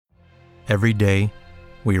Every day,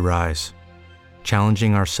 we rise,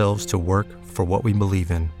 challenging ourselves to work for what we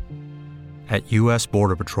believe in. At U.S.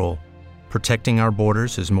 Border Patrol, protecting our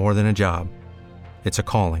borders is more than a job. It's a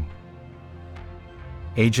calling.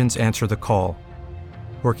 Agents answer the call,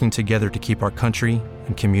 working together to keep our country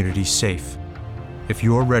and communities safe. If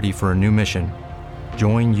you're ready for a new mission,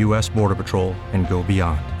 join U.S. Border Patrol and go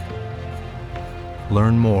beyond.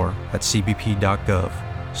 Learn more at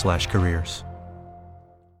cbp.gov/careers.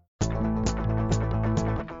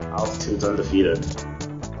 Altitude's undefeated.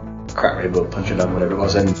 Crap, maybe we'll punch it down, whatever it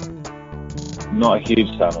was. And not a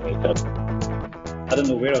huge fan of it. I don't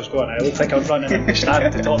know where I was going. I looked like I was running and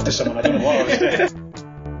starting to talk to someone. I don't know what I was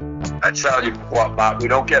doing. I tell you what, Matt, we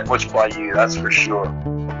don't get much by you, that's for sure.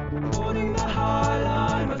 Holding the high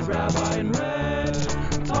line with Rabbi and Red,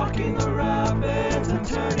 talking the rapids and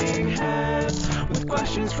turning heads, with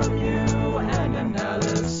questions from you and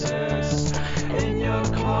analysis. In your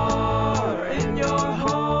car, in your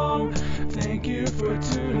home, thank you for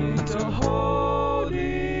tuning to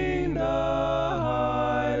Holding the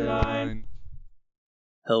High Line.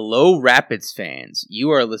 Hello, Rapids fans. You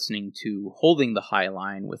are listening to Holding the High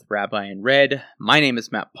Line with Rabbi and Red. My name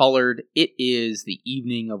is Matt Pollard. It is the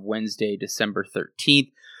evening of Wednesday, December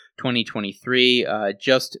 13th, 2023.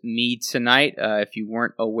 Just me tonight. If you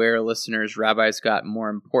weren't aware, listeners, Rabbi's got more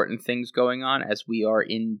important things going on as we are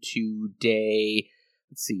into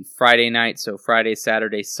Friday night. So Friday,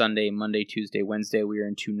 Saturday, Sunday, Monday, Tuesday, Wednesday. We are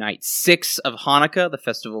into night 6 of Hanukkah, the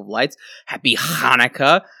Festival of Lights. Happy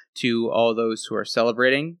Hanukkah to all those who are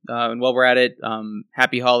celebrating. And while we're at it,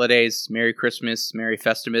 happy holidays, Merry Christmas, Merry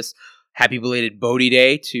Festivus, happy belated Bodhi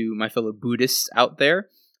Day to my fellow Buddhists out there.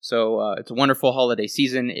 So it's a wonderful holiday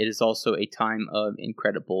season. It is also a time of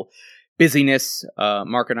incredible busyness.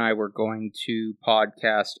 Mark and I were going to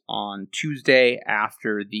podcast on Tuesday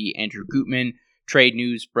after the Andrew Gutman trade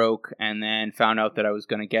news broke, and then found out that I was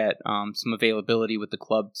going to get some availability with the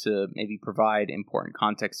club to maybe provide important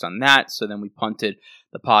context on that. So then we punted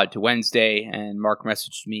the pod to Wednesday, and Mark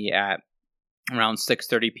messaged me at around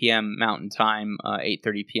 6:30 p.m. Mountain Time,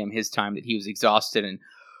 8:30 p.m. his time, that he was exhausted and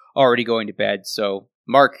already going to bed. So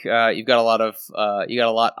Mark, you've got a lot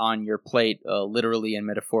on your plate, literally and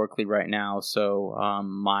metaphorically right now. So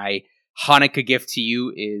my Hanukkah gift to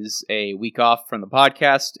you is a week off from the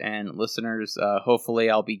podcast, and listeners, hopefully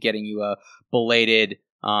I'll be getting you a belated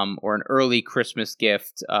or an early Christmas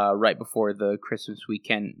gift right before the Christmas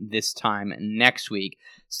weekend this time next week.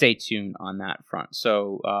 Stay tuned on that front.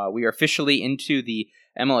 So we are officially into the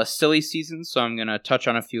MLS silly season, so I'm going to touch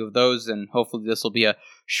on a few of those, and hopefully this will be a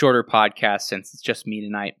shorter podcast since it's just me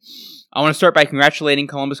tonight. I want to start by congratulating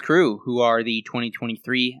Columbus Crew, who are the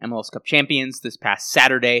 2023 MLS Cup champions. This past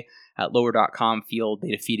Saturday at Lower.com Field,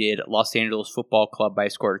 they defeated Los Angeles Football Club by a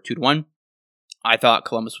score of 2-1. I thought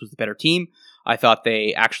Columbus was the better team. I thought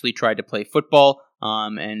they actually tried to play football,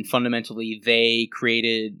 and fundamentally they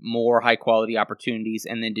created more high-quality opportunities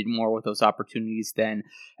and then did more with those opportunities than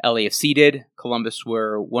LAFC did. Columbus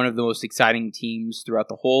were one of the most exciting teams throughout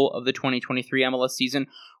the whole of the 2023 MLS season.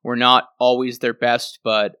 We're not always their best,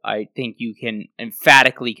 but I think you can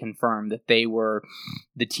emphatically confirm that they were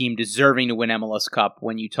the team deserving to win MLS Cup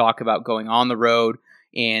when you talk about going on the road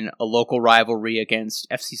in a local rivalry against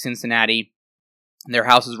FC Cincinnati. Their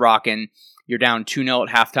house is rocking. You're down 2-0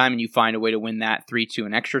 at halftime, and you find a way to win that 3-2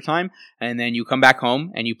 in extra time. And then you come back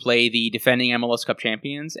home, and you play the defending MLS Cup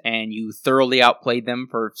champions, and you thoroughly outplayed them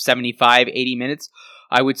for 75, 80 minutes,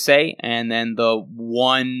 I would say. And then the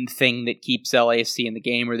one thing that keeps LAFC in the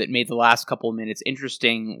game, or that made the last couple of minutes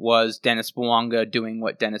interesting, was Dennis Bouanga doing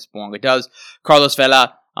what Dennis Bouanga does. Carlos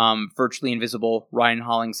Vela, virtually invisible. Ryan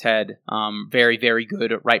Hollingshead, very, very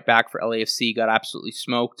good at right back for LAFC, got absolutely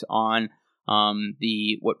smoked on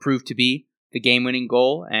what proved to be the game-winning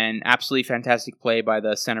goal, and absolutely fantastic play by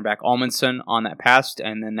the center back Almondson on that pass,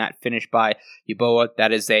 and then that finish by Yeboah.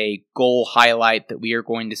 That is a goal highlight that we are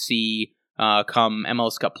going to see come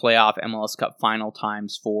MLS Cup playoff, MLS Cup final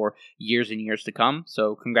times for years and years to come.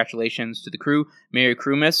 So congratulations to the Crew. Merry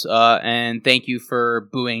Crewmas, and thank you for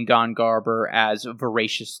booing Don Garber as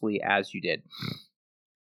voraciously as you did.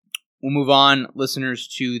 We'll move on, listeners,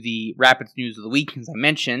 to the Rapids news of the week. As I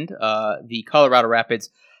mentioned, the Colorado Rapids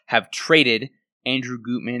have traded Andrew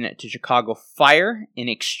Gutman to Chicago Fire. In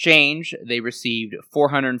exchange, they received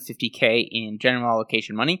 $450K in general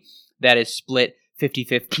allocation money. That is split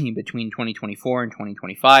 50-50 between 2024 and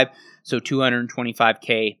 2025. So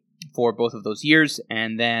 $225K for both of those years.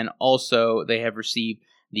 And then also they have received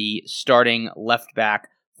the starting left back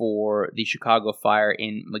for the Chicago Fire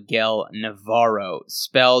in Miguel Navarro,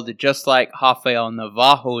 spelled just like Rafael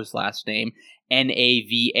Navajo's last name, Navarro.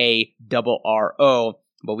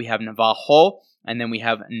 but we have Navajo, and then we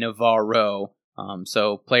have Navarro.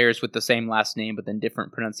 So players with the same last name, but then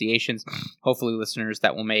different pronunciations. Hopefully, listeners,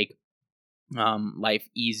 that will make life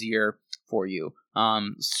easier for you.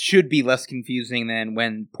 Should be less confusing than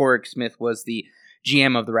when Porrick Smith was the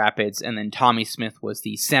GM of the Rapids, and then Tommy Smith was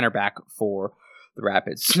the center back for the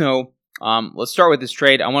Rapids. So let's start with this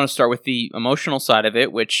trade. I want to start with the emotional side of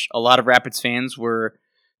it, which a lot of Rapids fans were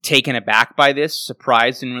taken aback by this,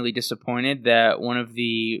 surprised and really disappointed that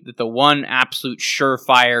the one absolute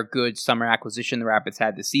surefire good summer acquisition the Rapids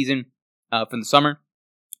had this season from the summer,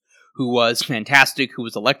 who was fantastic, who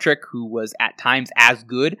was electric, who was at times as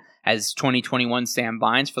good as 2021 Sam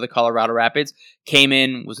Vines for the Colorado Rapids, came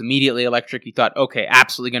in, was immediately electric. You thought, okay,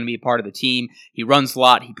 absolutely going to be a part of the team. He runs a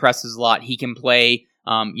lot, he presses a lot, he can play,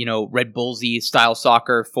 Red Bullsy style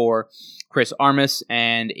soccer for Chris Armas,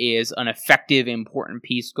 and is an effective, important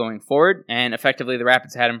piece going forward. And effectively, the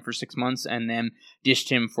Rapids had him for 6 months and then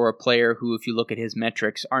dished him for a player who, if you look at his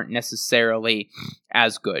metrics, aren't necessarily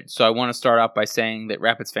as good. So I want to start off by saying that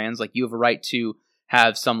Rapids fans, you have a right to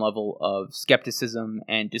have some level of skepticism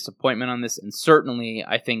and disappointment on this. And certainly,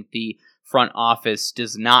 I think the front office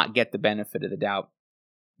does not get the benefit of the doubt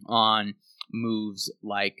on moves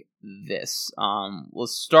like this.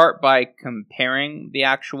 Let's start by comparing the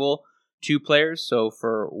actual two players. So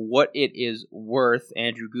for what it is worth,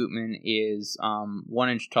 Andrew Gutman is 1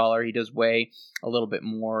 inch taller. He does weigh a little bit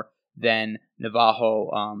more than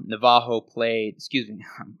Navajo. Navajo played,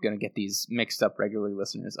 I'm going to get these mixed up regularly,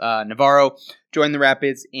 listeners. Navarro joined the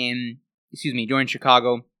Rapids joined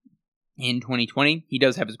Chicago in 2020. He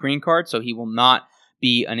does have his green card, so he will not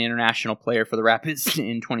be an international player for the Rapids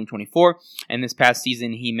in 2024. And this past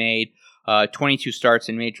season, he made 22 starts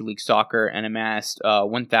in Major League Soccer and amassed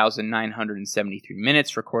 1,973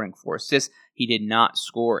 minutes, recording 4 assists. He did not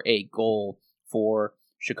score a goal for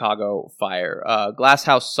Chicago Fire.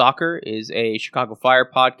 Glasshouse Soccer is a Chicago Fire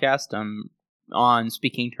podcast. I'm on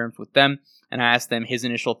speaking terms with them, and I asked them his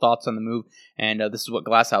initial thoughts on the move, and this is what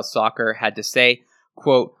Glasshouse Soccer had to say.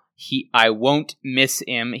 Quote, I won't miss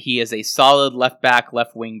him. He is a solid left back,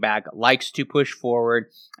 left wing back, likes to push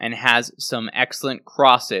forward, and has some excellent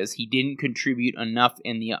crosses. He didn't contribute enough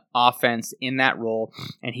in the offense in that role,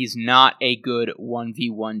 and he's not a good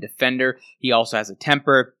 1v1 defender. He also has a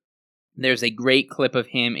temper. There's a great clip of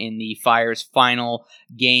him in the Fire's final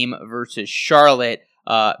game versus Charlotte,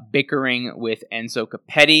 bickering with Enzo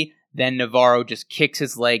Capetti. Then Navarro just kicks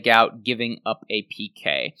his leg out, giving up a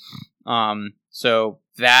PK. So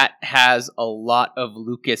that has a lot of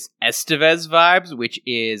Lucas Estevez vibes, which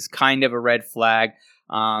is kind of a red flag.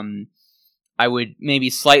 I would maybe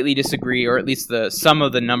slightly disagree, or at least some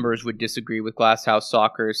of the numbers would disagree with Glasshouse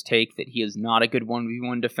Soccer's take that he is not a good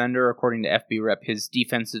 1v1 defender. According to FB Rep, his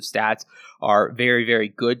defensive stats are very, very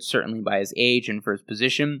good, certainly by his age and for his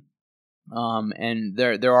position. And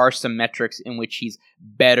there are some metrics in which he's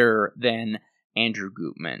better than Andrew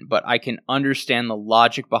Gutman, but I can understand the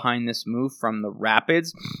logic behind this move from the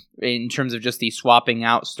Rapids in terms of just the swapping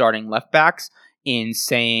out starting left backs, in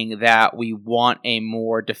saying that we want a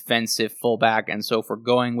more defensive fullback, and so if we're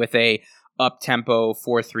going with a up-tempo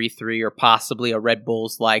 4-3-3 or possibly a Red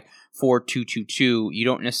Bulls like 4-2-2-2,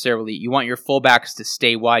 you want your fullbacks to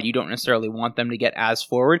stay wide. You don't necessarily want them to get as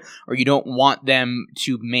forward, or you don't want them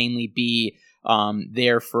to mainly be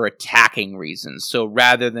there for attacking reasons. So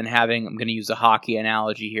rather than having, I'm going to use a hockey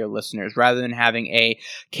analogy here, listeners, rather than having a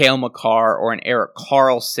Cale Makar or an Erik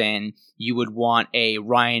Karlsson, you would want a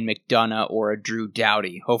Ryan McDonough or a Drew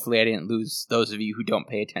Doughty. Hopefully I didn't lose those of you who don't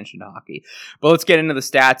pay attention to hockey. But let's get into the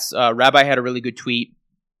stats. Rabbi had a really good tweet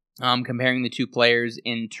comparing the two players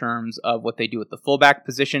in terms of what they do at the fullback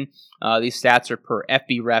position. These stats are per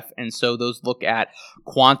FBref, and so those look at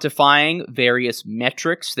quantifying various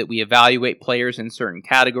metrics that we evaluate players in certain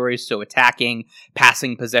categories, so attacking,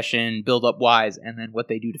 passing possession, build-up wise, and then what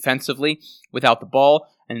they do defensively without the ball.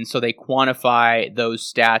 And so they quantify those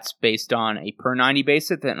stats based on a per 90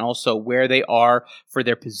 basis, and also where they are for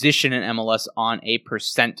their position in MLS on a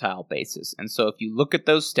percentile basis. And so if you look at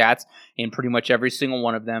those stats in pretty much every single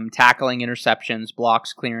one of them, tackling, interceptions,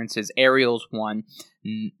 blocks, clearances, aerials won,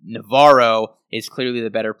 Navarro is clearly the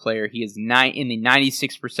better player. He is in the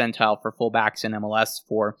 96th percentile for fullbacks in MLS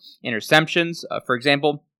for interceptions, for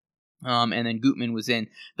example. And then Gutman was in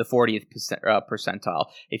the 40th percentile.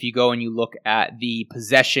 If you go and you look at the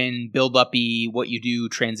possession, build-up-y, what you do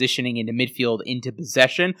transitioning into midfield into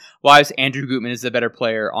possession-wise, Andrew Gutman is the better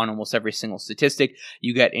player on almost every single statistic.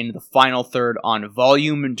 You get into the final third on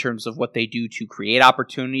volume in terms of what they do to create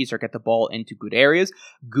opportunities or get the ball into good areas.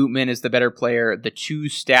 Gutman is the better player. The two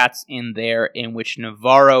stats in there in which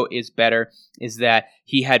Navarro is better is that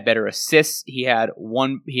he had better assists. He had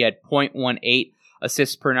 0.18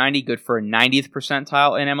 assists per 90, good for a 90th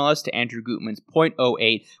percentile in MLS, to Andrew Gutman's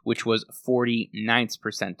 0.08, which was 49th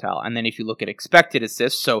percentile. And then if you look at expected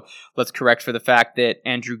assists, so let's correct for the fact that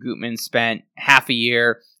Andrew Gutman spent half a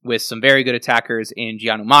year with some very good attackers in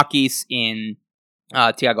Gianoumakis, in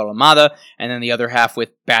Thiago Almada, and then the other half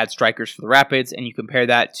with bad strikers for the Rapids, and you compare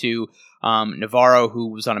that to Navarro,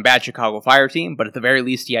 who was on a bad Chicago Fire team, but at the very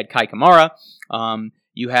least he had Kai Kamara.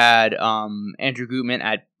 You had Andrew Gutman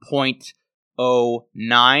at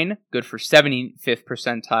 0.09, good for 75th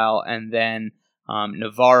percentile, and then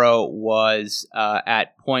Navarro was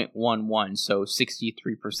at 0.11, so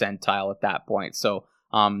 63 percentile at that point. So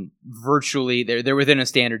virtually they're within a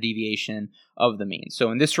standard deviation of the mean. So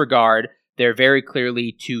in this regard, they're very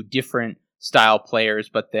clearly two different style players,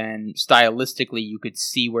 but then stylistically you could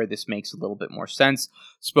see where this makes a little bit more sense.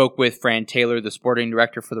 Spoke with Fran Taylor, the sporting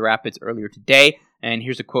director for the Rapids, earlier today, and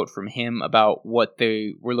here's a quote from him about what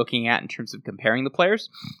they were looking at in terms of comparing the players.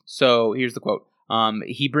 So here's the quote.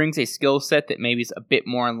 He brings a skill set that maybe is a bit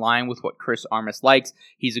more in line with what Chris Armas likes.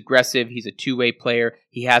 He's aggressive, he's a two-way player,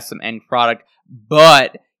 he has some end product,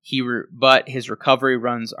 but his recovery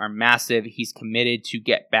runs are massive. He's committed to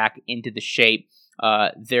get back into the shape.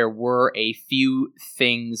 There were a few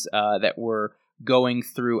things that were going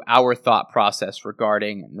through our thought process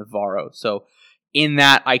regarding Navarro. So in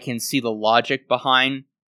that, I can see the logic behind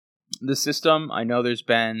the system. I know there's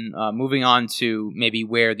been, moving on to maybe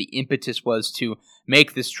where the impetus was to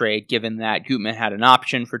make this trade, given that Gutman had an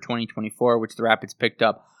option for 2024, which the Rapids picked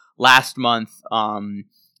up last month.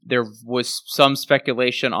 There was some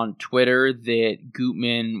speculation on Twitter that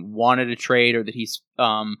Gutman wanted a trade, or that he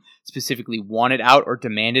specifically wanted out or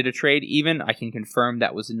demanded a trade even. I can confirm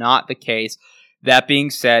that was not the case. That being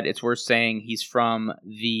said, it's worth saying he's from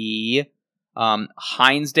the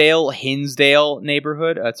Hinsdale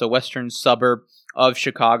neighborhood. It's a western suburb of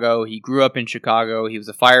Chicago. He grew up in Chicago. He was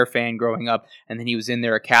a Fire fan growing up, and then he was in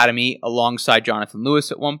their academy alongside Jonathan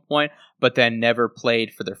Lewis at one point, but then never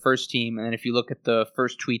played for their first team. And then if you look at the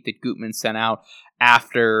first tweet that Gutman sent out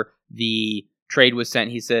after the trade was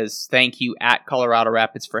sent, he says, "Thank you at Colorado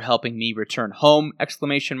Rapids for helping me return home!" I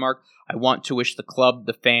want to wish the club,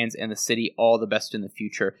 the fans, and the city all the best in the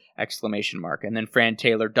future! And then Fran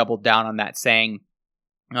Taylor doubled down on that, saying,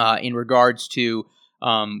 in regards to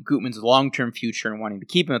Gutman's long-term future and wanting to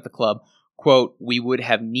keep him at the club, quote, "We would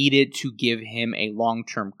have needed to give him a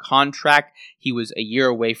long-term contract. He was a year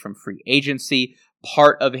away from free agency.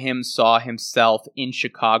 Part of him saw himself in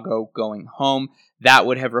Chicago going home. That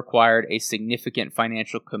would have required a significant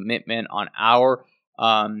financial commitment on our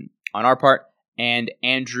part, and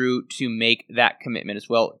Andrew to make that commitment as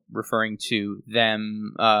well," referring to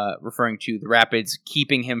the Rapids.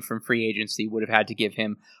 Keeping him from free agency would have had to give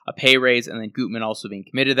him a pay raise, and then Gutman also being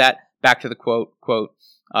committed to that. Back to the quote,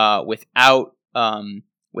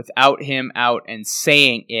 without him out and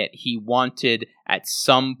saying it, he wanted at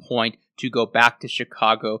some point to go back to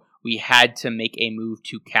Chicago. We had to make a move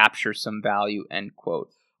to capture some value, end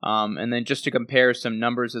quote. And then just to compare some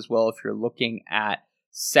numbers as well, if you're looking at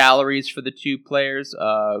salaries for the two players,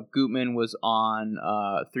 Gutman was on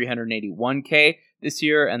 $381K this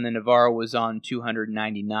year, and then Navarro was on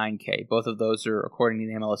 $299K. Both of those are according to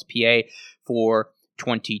the MLSPA for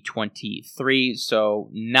 2023,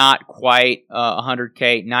 so not quite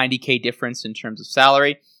 $100K, $90K difference in terms of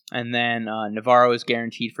salary. And then Navarro is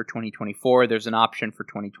guaranteed for 2024. There's an option for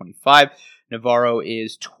 2025. Navarro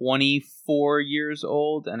is 24 years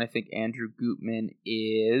old, and I think Andrew Gutman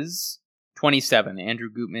is 27. Andrew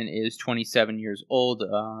Gutman is 27 years old,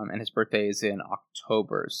 and his birthday is in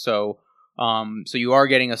October. So you are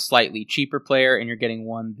getting a slightly cheaper player, and you're getting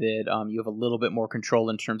one that you have a little bit more control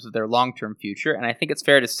in terms of their long-term future. And I think it's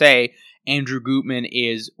fair to say Andrew Gutman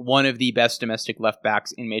is one of the best domestic left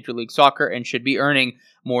backs in Major League Soccer and should be earning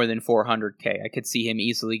more than $400K. I could see him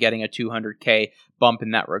easily getting a $200K bump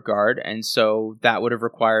in that regard, and so that would have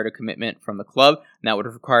required a commitment from the club, and that would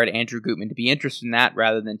have required Andrew Gutman to be interested in that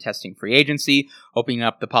rather than testing free agency, opening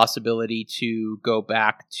up the possibility to go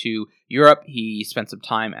back to Europe. He spent some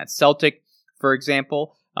time at Celtic, for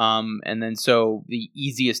example, and then so the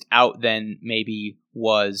easiest out then maybe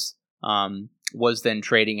was was then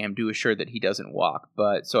trading him to assure that he doesn't walk.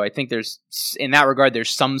 But so I think in that regard, there's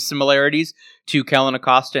some similarities to Kellen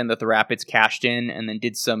Acosta, and that the Rapids cashed in and then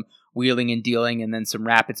did some wheeling and dealing and then some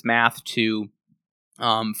Rapids math to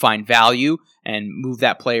find value and move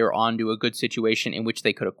that player onto a good situation in which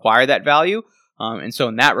they could acquire that value. And so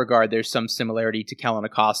in that regard, there's some similarity to Kellen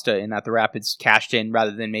Acosta in that the Rapids cashed in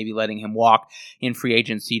rather than maybe letting him walk in free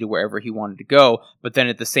agency to wherever he wanted to go. But then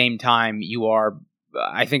at the same time,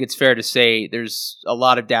 I think it's fair to say there's a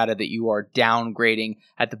lot of data that you are downgrading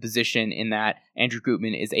at the position in that Andrew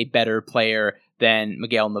Gutman is a better player than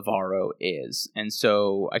Miguel Navarro is. And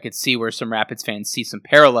so I could see where some Rapids fans see some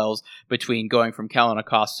parallels between going from Kellen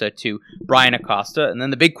Acosta to Brian Acosta. And then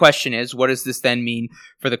the big question is, what does this then mean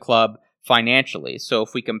for the club financially? So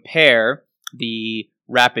if we compare the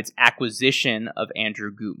Rapids acquisition of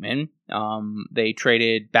Andrew Gutman, they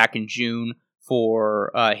traded back in June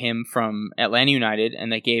for him from Atlanta United,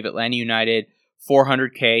 and they gave Atlanta United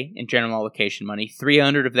 $400K in general allocation money.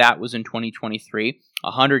 300 of that was in 2023.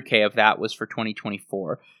 100K of that was for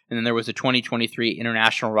 2024. And then there was a 2023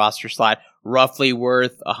 international roster slot, roughly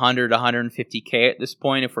worth 100, 150K at this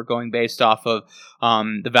point, if we're going based off of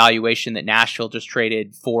the valuation that Nashville just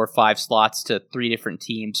traded 4 or 5 slots to 3 different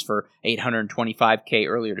teams for 825K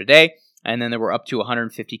earlier today. And then there were up to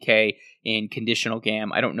 150K in conditional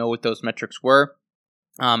GAM. I don't know what those metrics were.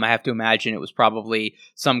 I have to imagine it was probably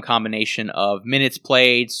some combination of minutes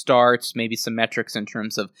played, starts, maybe some metrics in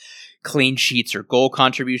terms of clean sheets or goal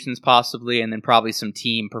contributions possibly, and then probably some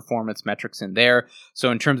team performance metrics in there.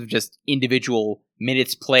 So in terms of just individual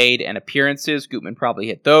minutes played and appearances, Gutman probably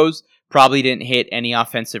hit those. Probably didn't hit any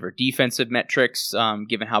offensive or defensive metrics,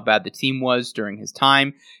 given how bad the team was during his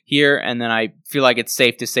time here. And then I feel like it's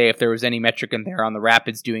safe to say if there was any metric in there on the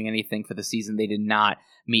Rapids doing anything for the season, they did not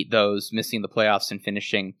meet those, missing the playoffs and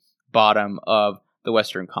finishing bottom of the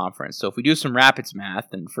Western Conference. So if we do some Rapids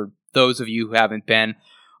math, and for those of you who haven't been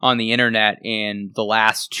on the internet in the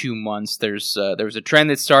last 2 months, there was a trend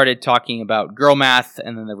that started talking about girl math,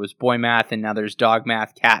 and then there was boy math, and now there's dog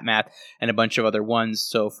math, cat math, and a bunch of other ones.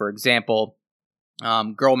 So for example,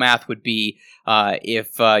 girl math would be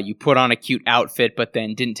if you put on a cute outfit but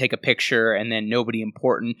then didn't take a picture, and then nobody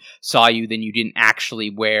important saw you, then you didn't actually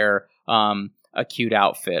wear a cute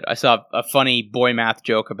outfit. I saw a funny boy math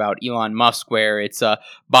joke about Elon Musk where it's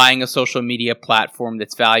buying a social media platform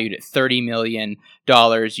that's valued at $30 million.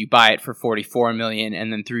 You buy it for $44 million,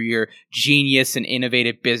 and then through your genius and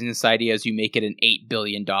innovative business ideas, you make it an $8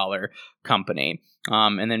 billion company.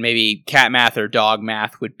 And then maybe cat math or dog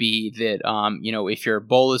math would be that, if your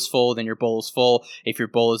bowl is full, then your bowl is full. If your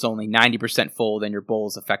bowl is only 90% full, then your bowl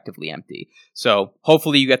is effectively empty. So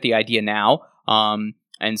hopefully you get the idea now.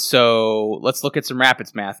 And so let's look at some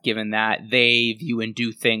Rapids math, given that they view and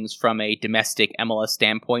do things from a domestic MLS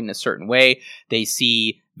standpoint in a certain way. They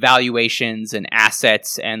see valuations and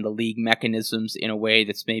assets and the league mechanisms in a way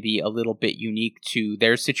that's maybe a little bit unique to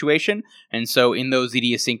their situation. And so in those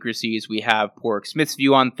idiosyncrasies, we have Porg Smith's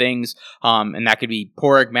view on things, and that could be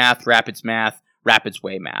Porg math, Rapids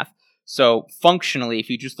way math. So functionally, if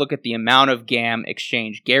you just look at the amount of GAM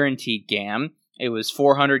exchange, guaranteed GAM, it was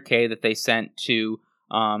 $400K that they sent to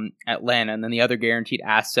Atlanta, and then the other guaranteed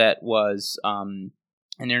asset was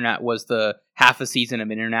the half a season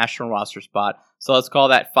of international roster spot. So let's call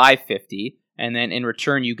that $550, and then in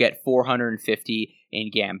return you get $450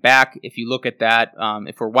 in GAM back. If you look at that,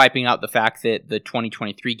 if we're wiping out the fact that the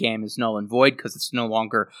 2023 GAM is null and void because it's no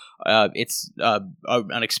longer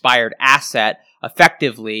an expired asset,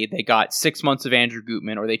 effectively they got 6 months of Andrew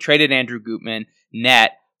Gutman, or they traded Andrew Gutman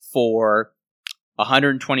net for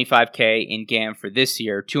 $125K in GAM for this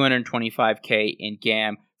year, $225K in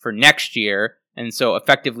GAM for next year. And so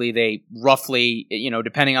effectively they roughly,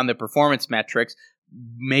 depending on the performance metrics,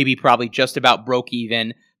 maybe probably just about broke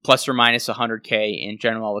even, plus or minus $100K in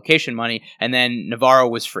general allocation money. And then Navarro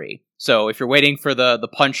was free. So if you're waiting for the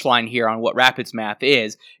punchline here on what Rapids math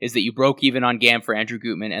is that you broke even on GAM for Andrew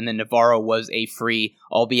Gutman, and then Navarro was a free,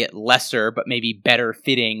 albeit lesser, but maybe better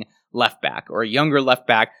fitting left back, or a younger left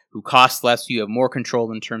back who costs less, so you have more control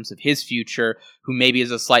in terms of his future, who maybe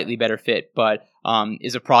is a slightly better fit, but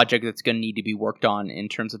is a project that's going to need to be worked on in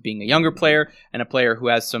terms of being a younger player and a player who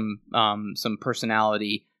has some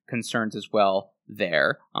personality concerns as well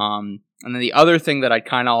there. And then the other thing that I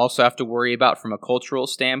kind of also have to worry about from a cultural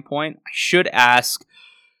standpoint, I should ask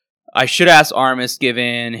Armas,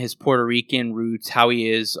 given his Puerto Rican roots, how he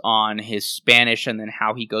is on his Spanish, and then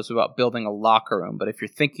how he goes about building a locker room. But if you're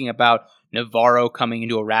thinking about Navarro coming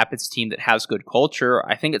into a Rapids team that has good culture,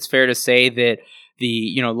 I think it's fair to say that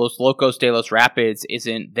the Los Locos de los Rapids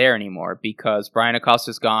isn't there anymore, because Brian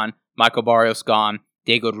Acosta's gone, Michael Barrios gone,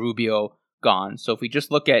 Diego Rubio gone. So if we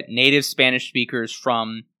just look at native Spanish speakers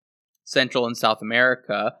from Central and South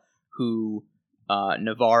America who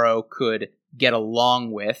Navarro could get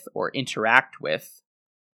along with or interact with,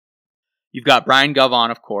 you've got Brian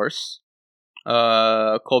Govon, of course.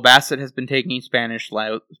 Cole Bassett has been taking Spanish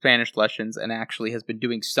lessons and actually has been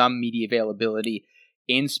doing some media availability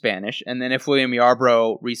in Spanish. And then if William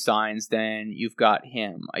Yarbrough resigns, then you've got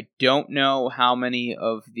him. I don't know how many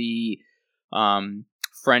of the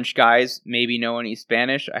French guys maybe know any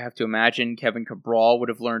Spanish. I have to imagine Kevin Cabral would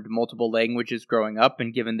have learned multiple languages growing up,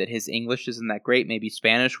 and given that his English isn't that great, maybe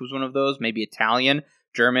Spanish was one of those, maybe Italian,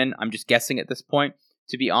 German. I'm just guessing at this point,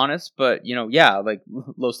 to be honest. But, like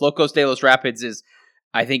Los Locos de los Rapids is,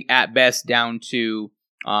 I think, at best down to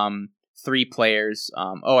 3 players.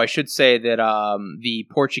 I should say that the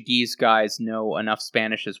Portuguese guys know enough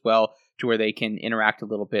Spanish as well to where they can interact a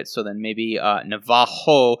little bit. So then maybe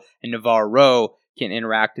Navajo and Navarro can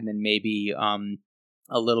interact, and then maybe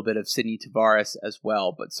a little bit of Sidney Tavares as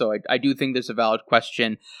well. But so I do think there's a valid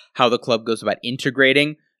question how the club goes about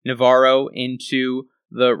integrating Navarro into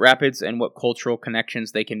the Rapids and what cultural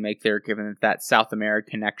connections they can make there, given that South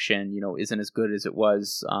American connection, isn't as good as it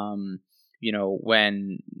was,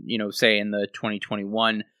 when, say in the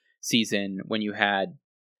 2021 season when you had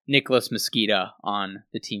Nicholas Mosqueda on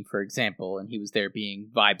the team, for example, and he was there being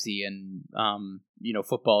vibesy and,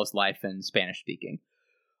 football is life and Spanish speaking.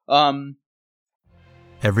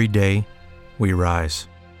 Every day, we rise,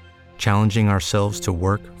 challenging ourselves to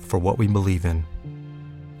work for what we believe in.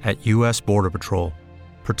 At U.S. Border Patrol,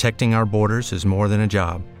 protecting our borders is more than a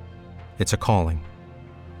job. It's a calling.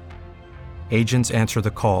 Agents answer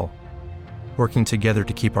the call, working together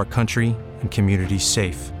to keep our country and communities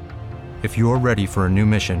safe. If you're ready for a new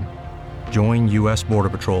mission, join U.S. Border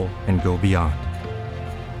Patrol and go beyond.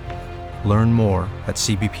 Learn more at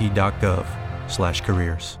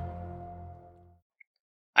cbp.gov/careers.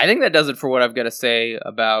 I think that does it for what I've got to say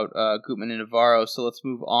about Gutman and Navarro, so let's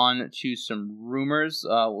move on to some rumors.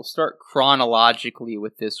 We'll start chronologically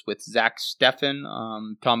with this with Zach Steffen.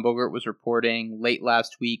 Tom Bogert was reporting late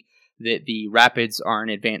last week that the Rapids are in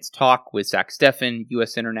advanced talk with Zach Steffen,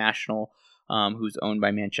 U.S. international, who's owned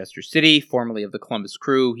by Manchester City, formerly of the Columbus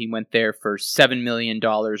Crew. He went there for $7 million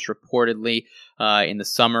reportedly in the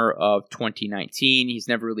summer of 2019. He's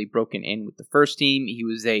never really broken in with the first team. He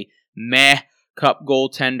was a Cup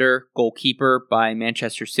goalkeeper by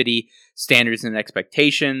Manchester City standards and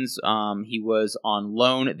expectations. He was on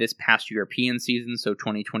loan this past European season, so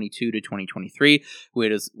 2022 to 2023,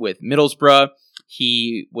 with Middlesbrough.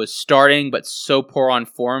 He was starting, but so poor on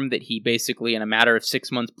form that he basically, in a matter of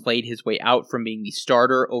 6 months, played his way out from being the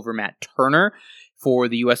starter over Matt Turner for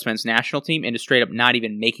the U.S. men's national team into straight up not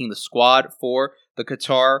even making the squad for the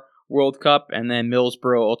Qatar World Cup. And then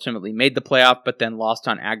Middlesbrough ultimately made the playoff, but then lost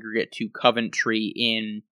on aggregate to Coventry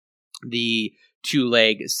in the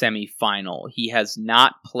 2-leg semifinal. He has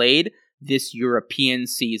not played this European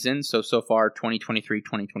season, so far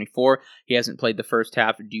 2023-2024. He hasn't played the first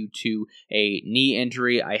half due to a knee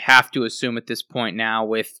injury. I have to assume at this point now,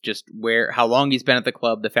 with just how long he's been at the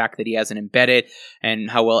club, the fact that he hasn't embedded,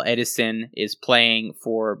 and how well Edison is playing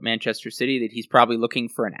for Manchester City, that he's probably looking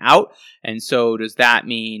for an out. And so does that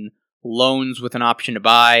mean loans with an option to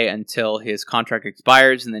buy until his contract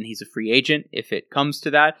expires and then he's a free agent if it comes to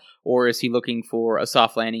that? Or is he looking for a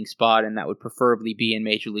soft landing spot, and that would preferably be in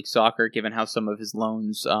Major League Soccer, given how some of his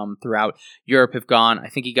loans throughout Europe have gone? I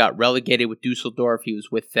think he got relegated with Dusseldorf. He was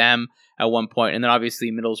with them at one point, and then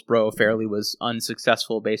obviously Middlesbrough fairly was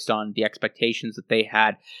unsuccessful based on the expectations that they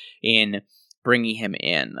had in bringing him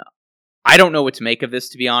in. I don't know what to make of this,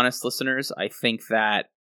 to be honest, listeners. I think that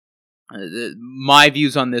my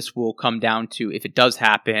views on this will come down to, if it does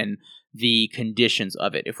happen, the conditions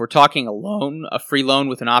of it. If we're talking a free loan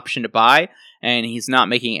with an option to buy, and he's not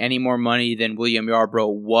making any more money than William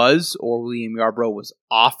Yarbrough was, or William Yarbrough was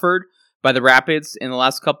offered by the Rapids in the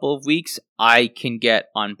last couple of weeks, I can get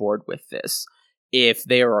on board with this. If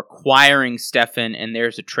they are acquiring Steffen and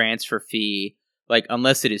there's a transfer fee,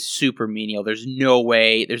 unless it is super menial, there's no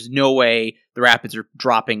way the Rapids are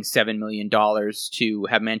dropping $7 million to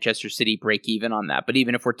have Manchester City break even on that. But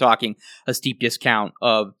even if we're talking a steep discount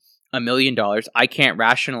of $1 million, I can't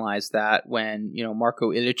rationalize that when,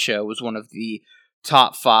 Marco Ilicha was one of the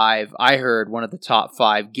top 5, I heard one of the top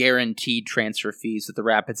 5 guaranteed transfer fees that the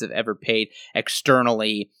Rapids have ever paid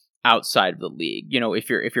externally outside of the league. If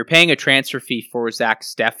you're paying a transfer fee for Zach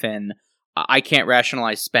Steffen, I can't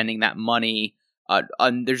rationalize spending that money.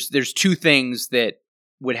 There's 2 things that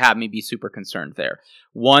would have me be super concerned there.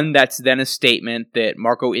 One, that's then a statement that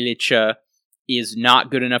Marco Ilicha is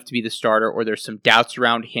not good enough to be the starter, or there's some doubts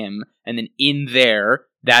around him. And then in there,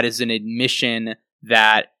 that is an admission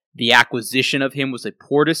that the acquisition of him was a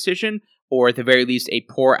poor decision, or at the very least a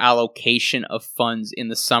poor allocation of funds in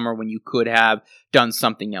the summer when you could have done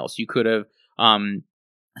something else. You could have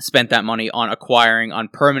spent that money on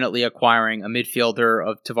permanently acquiring a midfielder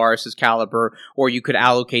of Tavares' caliber, or you could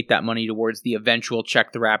allocate that money towards the eventual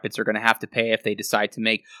check the Rapids are going to have to pay if they decide to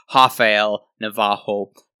make Rafael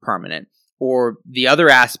Navajo permanent. Or the other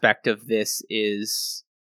aspect of this is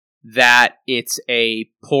that it's a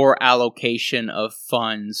poor allocation of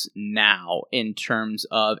funds now in terms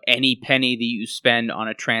of any penny that you spend on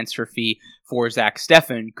a transfer fee for Zach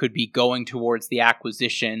Steffen could be going towards the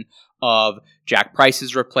acquisition of Jack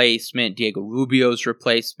Price's replacement, Diego Rubio's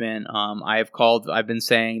replacement. I've been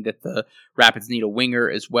saying that the Rapids need a winger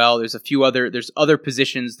as well. There's other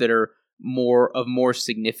positions that are more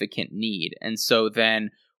significant need. And so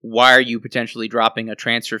then why are you potentially dropping a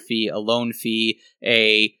transfer fee, a loan fee,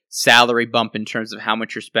 a salary bump in terms of how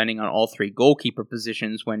much you're spending on all three goalkeeper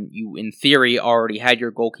positions when you, in theory, already had your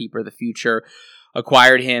goalkeeper of the future,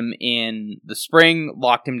 acquired him in the spring,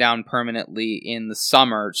 locked him down permanently in the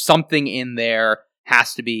summer? Something in there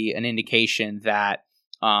has to be an indication that,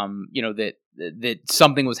 that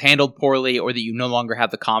something was handled poorly, or that you no longer have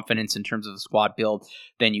the confidence in terms of the squad build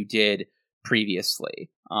than you did previously.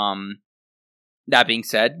 That being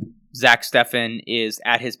said, Zach Steffen is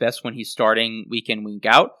at his best when he's starting week in, week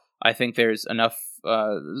out. I think there's enough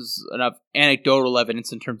anecdotal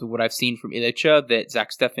evidence in terms of what I've seen from Ilicha that Zach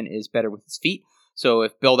Steffen is better with his feet. So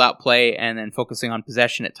if build-out play and then focusing on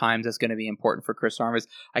possession at times is going to be important for Chris Armas,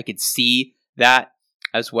 I could see that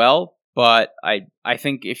as well. But I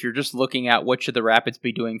think if you're just looking at what should the Rapids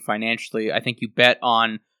be doing financially, I think you bet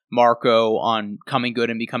on Marco on coming good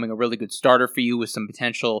and becoming a really good starter for you with some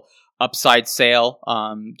potential upside sale,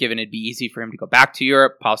 given it'd be easy for him to go back to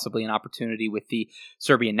Europe, possibly an opportunity with the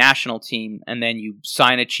Serbian national team, and then you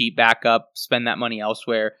sign a cheap backup, spend that money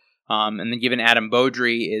elsewhere. And then given Adam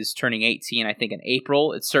Beaudry is turning 18, I think in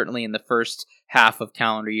April, it's certainly in the first half of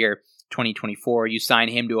calendar year 2024, you sign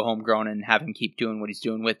him to a homegrown and have him keep doing what he's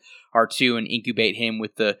doing with R2 and incubate him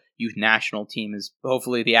with the youth national team is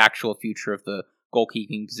hopefully the actual future of the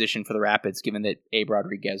goalkeeping position for the Rapids, given that Abe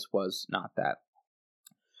Rodriguez was not that.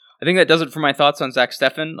 I think that does it for my thoughts on Zach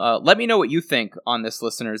Steffen. Let me know what you think on this,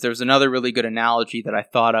 listeners. There's another really good analogy that I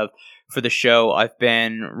thought of for the show. I've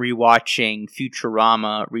been rewatching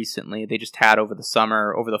Futurama recently. They just had over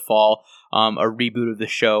the fall, a reboot of the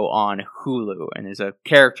show on Hulu. And there's a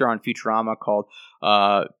character on Futurama called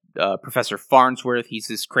Professor Farnsworth. He's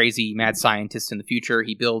this crazy mad scientist in the future.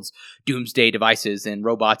 He builds doomsday devices and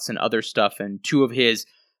robots and other stuff. And two of his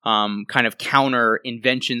kind of counter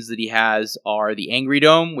inventions that he has are the Angry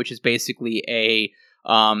Dome, which is basically a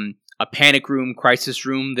panic room, crisis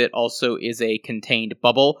room that also is a contained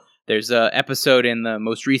bubble. There's an episode in the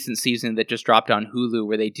most recent season that just dropped on Hulu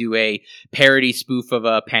where they do a parody spoof of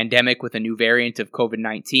a pandemic with a new variant of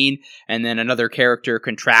COVID-19, and then another character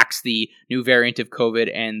contracts the new variant of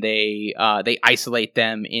COVID, and they isolate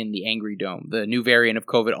them in the Angry Dome. The new variant of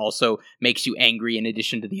COVID also makes you angry in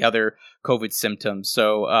addition to the other COVID symptoms.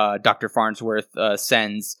 So Dr. Farnsworth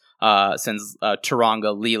sends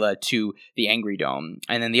Taranga Leela to the Angry Dome.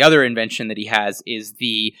 And then the other invention that he has is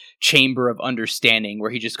the Chamber of Understanding,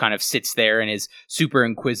 where he just kind of sits there and is super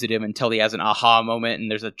inquisitive until he has an aha moment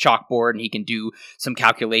and there's a chalkboard and he can do some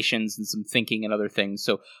calculations and some thinking and other things.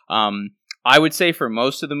 So I would say for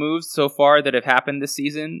most of the moves so far that have happened this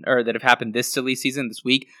season, or that have happened this silly season, this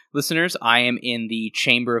week, listeners, I am in the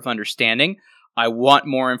Chamber of Understanding. I want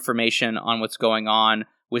more information on what's going on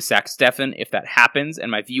with Zach Steffen if that happens, and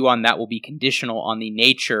my view on that will be conditional on the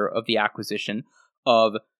nature of the acquisition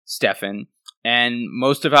of Steffen. And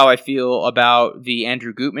most of how I feel about the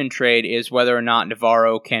Andrew Gutman trade is whether or not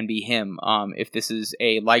Navarro can be him. If this is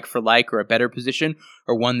a like-for-like or a better position,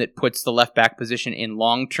 or one that puts the left-back position in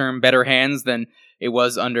long-term better hands than it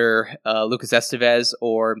was under Lucas Estevez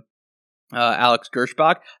or Alex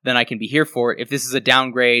Gershbach, then I can be here for it. If this is a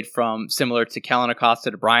downgrade from similar to Kellen Acosta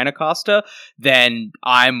to Brian Acosta, then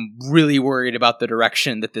I'm really worried about the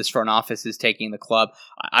direction that this front office is taking the club.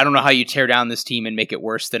 I don't know how you tear down this team and make it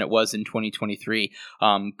worse than it was in 2023.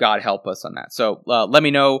 God help us on that. So let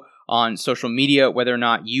me know on social media whether or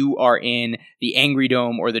not you are in the Angry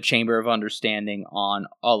Dome or the Chamber of Understanding on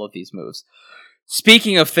all of these moves.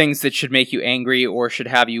 Speaking of things that should make you angry or should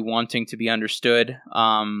have you wanting to be understood,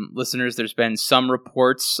 listeners, there's been some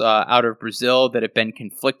reports out of Brazil that have been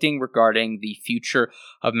conflicting regarding the future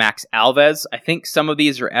of Max Alves. I think some of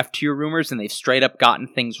these are F-tier rumors and they've straight up gotten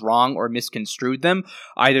things wrong or misconstrued them.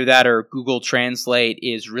 Either that or Google Translate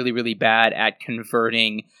is really, really bad at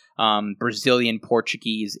converting Brazilian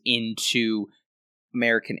Portuguese into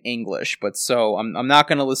American English. But so I'm not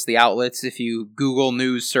going to list the outlets. If you Google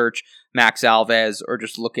News search Max Alves or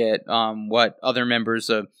just look at what other members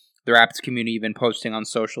of the Rapids community have been posting on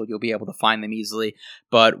social, you'll be able to find them easily.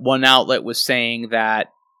 But one outlet was saying that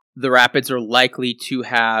the Rapids are likely to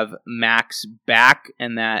have Max back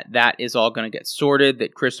and that is all going to get sorted,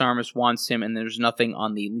 that Chris Armas wants him, and there's nothing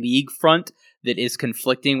on the league front that is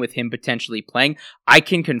conflicting with him potentially playing. I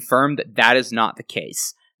can confirm that is not the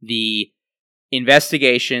case. The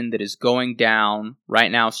investigation that is going down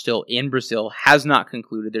right now still in Brazil has not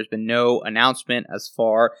concluded. There's been no announcement as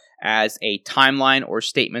far as a timeline or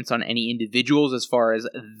statements on any individuals as far as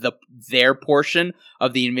their portion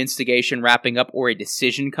of the investigation wrapping up or a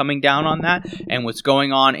decision coming down on that. And what's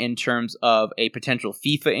going on in terms of a potential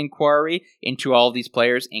FIFA inquiry into all of these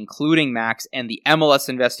players, including Max, and the MLS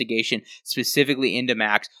investigation specifically into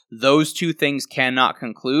Max, those two things cannot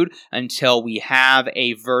conclude until we have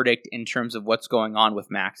a verdict in terms of what's going on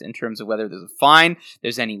with Max, in terms of whether there's a fine,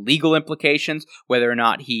 there's any legal implications, whether or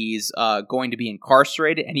not he's going to be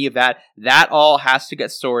incarcerated, any of that. That all has to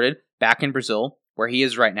get sorted back in Brazil, where he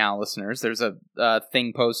is right now, listeners. There's a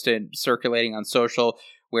thing posted circulating on social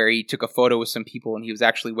where he took a photo with some people and he was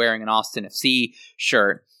actually wearing an Austin FC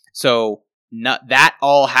shirt. So that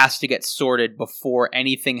all has to get sorted before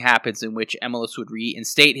anything happens in which MLS would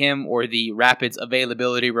reinstate him or the Rapids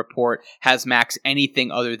availability report has Max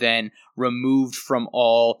anything other than removed from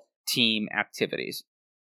all team activities.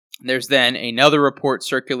 There's then another report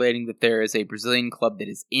circulating that there is a Brazilian club that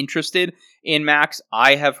is interested in Max.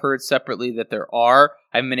 I have heard separately that I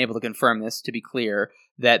haven't been able to confirm this, to be clear,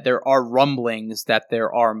 that there are rumblings that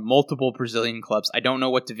there are multiple Brazilian clubs. I don't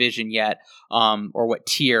know what division yet, or what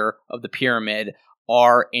tier of the pyramid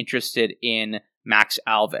are interested in Max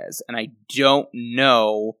Alves. And I don't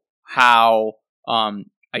know how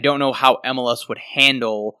MLS would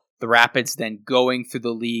handle the Rapids then going through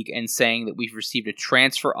the league and saying that we've received a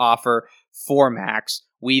transfer offer for Max,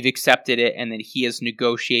 we've accepted it, and that he has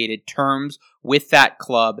negotiated terms with that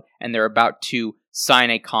club, and they're about to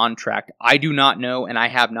sign a contract. I do not know, and I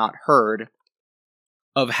have not heard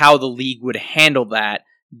of how the league would handle that,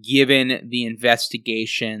 given the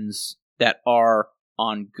investigations that are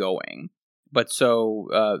ongoing. But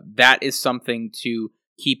so that is something to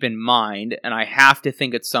keep in mind, and I have to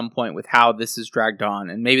think at some point with how this is dragged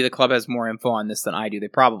on, and maybe the club has more info on this than I do. They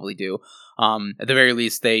probably do. At the very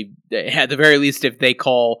least, if they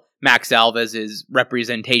call Max Alves'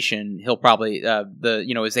 representation, he'll probably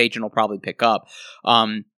his agent will probably pick up.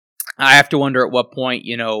 I have to wonder at what point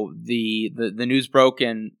the news broke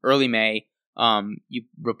in early May. You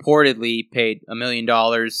reportedly paid $1 million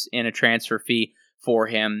in a transfer fee for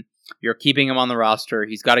him. You're keeping him on the roster.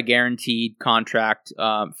 He's got a guaranteed contract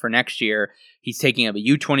for next year. He's taking up a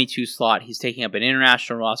U22 slot. He's taking up an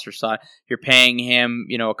international roster slot. You're paying him,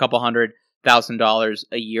 a couple $100,000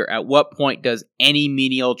 a year. At what point does any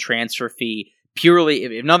menial transfer fee, purely,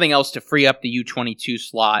 if nothing else, to free up the U22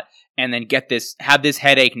 slot and then have this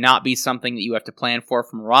headache not be something that you have to plan for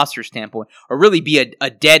from a roster standpoint, or really be a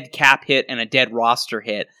dead cap hit and a dead roster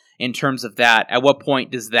hit in terms of that? At what point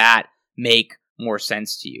does that make more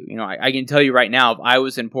sense to you? I can tell you right now, if I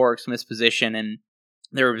was in Porrick Smith's position and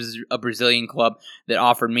there was a Brazilian club that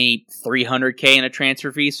offered me $300K in a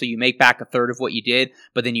transfer fee, so you make back a third of what you did,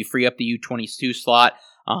 but then you free up the U22 slot,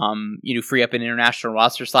 free up an international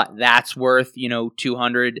roster slot, that's worth,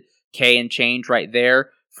 $200K and change right there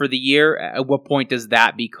for the year. At what point does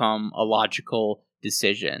that become a logical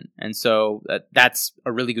decision? And so that's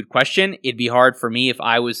a really good question. It'd be hard for me if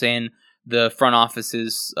I was in the front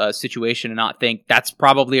office's situation and not think that's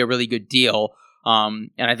probably a really good deal.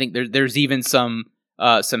 And I think there's even some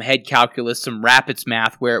head calculus, some Rapids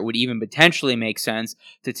math where it would even potentially make sense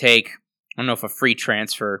to take, I don't know if a free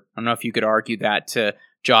transfer, I don't know if you could argue that to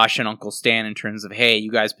Josh and Uncle Stan in terms of, hey,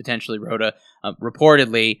 you guys potentially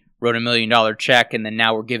reportedly wrote $1 million check, and then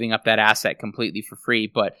now we're giving up that asset completely for free.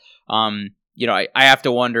 But I have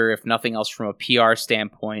to wonder, if nothing else from a PR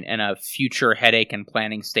standpoint and a future headache and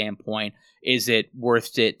planning standpoint, is it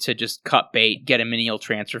worth it to just cut bait, get a menial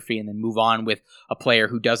transfer fee, and then move on with a player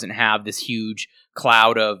who doesn't have this huge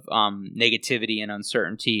cloud of negativity and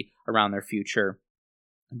uncertainty around their future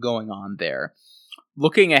going on there?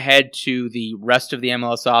 Looking ahead to the rest of the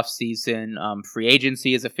MLS offseason, free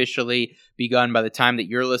agency is officially begun. By the time that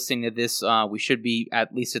you're listening to this, we should be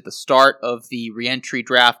at least at the start of the re-entry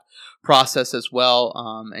draft process as well.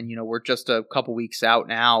 And we're just a couple weeks out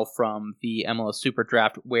now from the MLS Super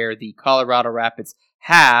Draft, where the Colorado Rapids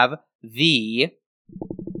have the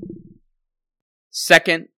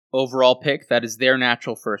second overall pick. That is their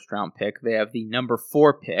natural first round pick. They have the number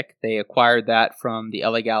 4 pick. They acquired that from the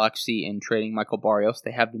LA Galaxy in trading Michael Barrios.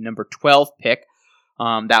 They have the number 12 pick.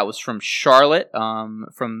 That was from Charlotte,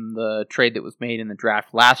 from the trade that was made in the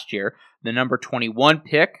draft last year. The number 21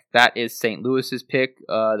 pick, that is St. Louis's pick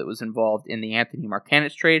that was involved in the Anthony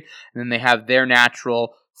Markkanen trade. And then they have their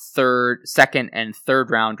natural second and third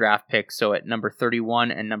round draft picks, so at number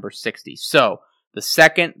 31 and number 60. So the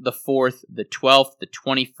 2nd, the 4th, the 12th, the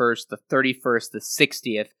 21st, the 31st, the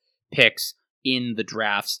 60th picks in the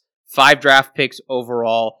drafts. 5 draft picks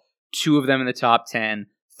overall, 2 of them in the top 10.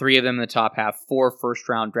 3 of them in the top half, 4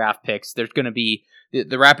 first-round draft picks. There's going to be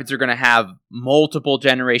the Rapids are going to have multiple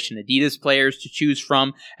generation Adidas players to choose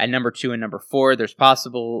from at number 2 and number 4. There's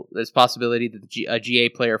possibility that a GA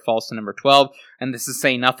player falls to number 12, and this is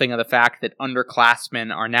saying nothing of the fact that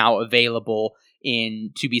underclassmen are now available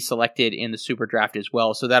to be selected in the Super Draft as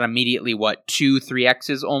well. So that immediately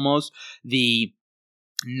 3x's almost the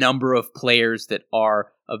number of players that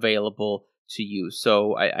are available to use.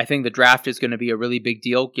 So I think the draft is going to be a really big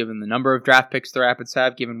deal given the number of draft picks the Rapids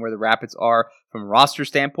have, given where the Rapids are from a roster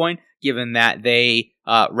standpoint, given that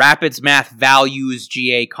Rapids math values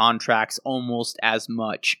GA contracts almost as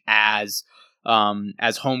much as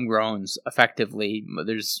homegrowns effectively.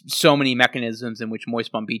 There's so many mechanisms in which Moise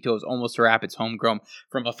Bombito is almost a Rapids homegrown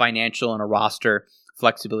from a financial and a roster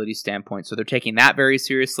flexibility standpoint. So they're taking that very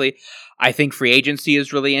seriously. I think free agency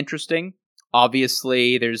is really interesting.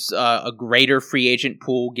 Obviously, there's a greater free agent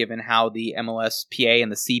pool given how the MLSPA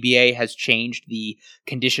and the CBA has changed the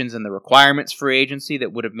conditions and the requirements for agency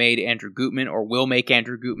that would have made Andrew Gutman or will make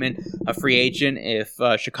Andrew Gutman a free agent if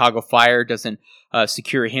Chicago Fire doesn't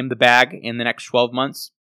secure him the bag in the next 12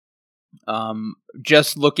 months.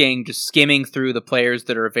 Just skimming through the players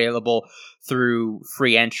that are available through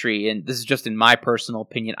free entry, and this is just in my personal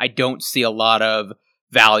opinion, I don't see a lot of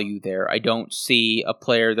value there. I don't see a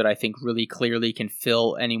player that I think really clearly can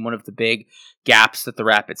fill any one of the big gaps that the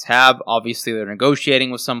Rapids have. Obviously, they're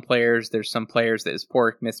negotiating with some players. There's some players that, as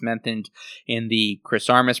Pork mentioned in the Chris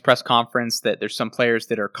Armas press conference, that there's some players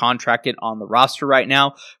that are contracted on the roster right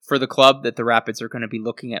now for the club that the Rapids are going to be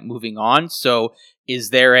looking at moving on. So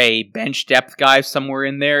is there a bench depth guy somewhere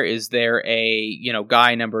in there? Is there a,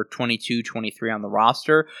 guy number 22, 23 on the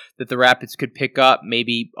roster that the Rapids could pick up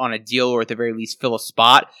maybe on a deal or at the very least fill a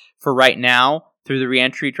spot for right now through the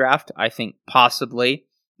reentry draft? I think possibly.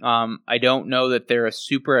 I don't know that they're a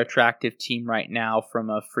super attractive team right now from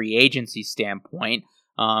a free agency standpoint.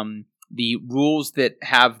 The rules that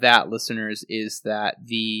have that, listeners, is that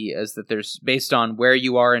there's based on where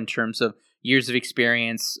you are in terms of years of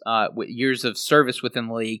experience, years of service within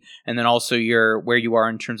the league, and then also where you are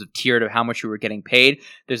in terms of tiered of how much you were getting paid.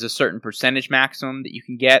 There's a certain percentage maximum that you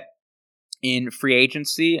can get in free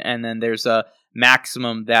agency, and then there's a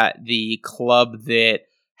maximum that the club that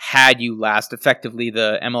had you last, effectively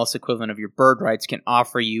the MLS equivalent of your bird rights, can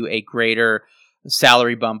offer you a greater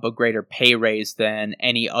salary bump, a greater pay raise than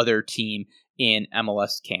any other team in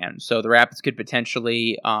MLS can. So the Rapids could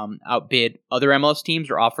potentially outbid other MLS teams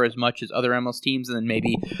or offer as much as other MLS teams, and then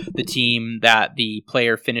maybe the team that the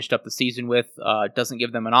player finished up the season with doesn't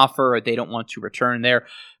give them an offer or they don't want to return there.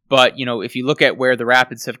 But, if you look at where the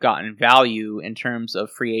Rapids have gotten value in terms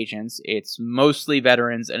of free agents, it's mostly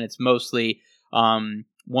veterans and it's mostly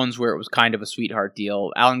ones where it was kind of a sweetheart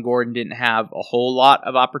deal. Alan Gordon didn't have a whole lot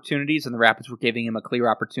of opportunities, and the Rapids were giving him a clear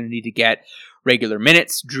opportunity to get regular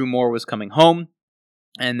minutes. Drew Moore was coming home,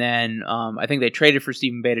 and then I think they traded for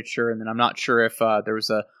Steven Beitashour, and then I'm not sure if there was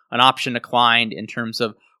an option declined in terms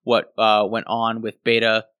of what went on with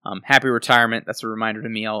Beta. Happy retirement. That's a reminder to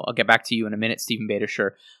me. I'll get back to you in a minute, Steven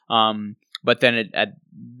Beitashour. But then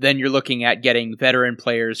then you're looking at getting veteran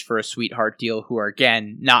players for a sweetheart deal who are,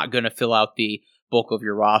 again, not going to fill out the bulk of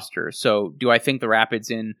your roster. So do I think the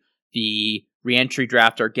Rapids in the reentry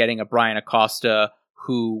draft are getting a Brian Acosta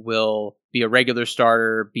who will be a regular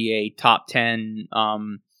starter, be a top 10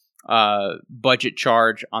 budget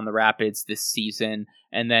charge on the Rapids this season,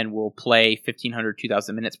 and then will play 1,500,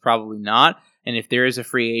 2,000 minutes? Probably not. And if there is a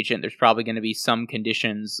free agent, there's probably going to be some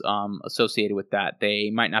conditions associated with that. They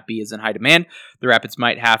might not be as in high demand. The Rapids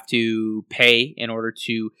might have to pay in order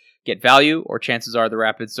to get value, or chances are the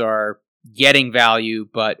Rapids are getting value,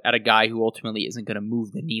 but at a guy who ultimately isn't going to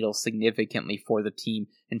move the needle significantly for the team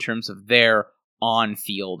in terms of their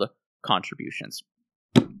on-field contributions.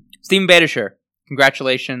 Steven Beitashour,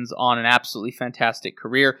 congratulations on an absolutely fantastic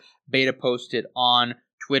career. Beta posted on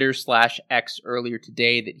Twitter/X earlier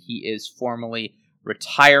today that he is formally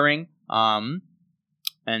retiring.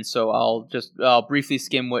 And so I'll briefly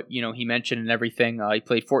skim what he mentioned and everything. He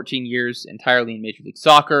played 14 years entirely in Major League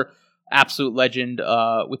Soccer. absolute legend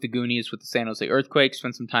with the Goonies, with the San Jose Earthquakes,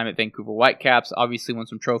 spent some time at Vancouver Whitecaps, obviously won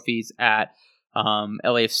some trophies at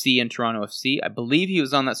LAFC and Toronto FC. I believe he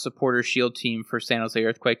was on that Supporter Shield team for San Jose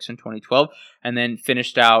Earthquakes in 2012, and then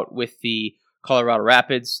finished out with the Colorado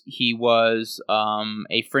Rapids. He was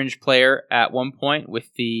a fringe player at one point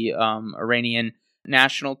with the Iranian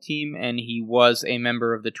national team, and he was a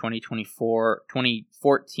member of the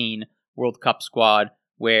 2014 World Cup squad,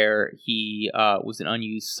 where he was an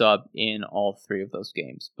unused sub in all three of those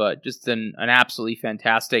games. But just an absolutely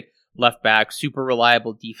fantastic left back, super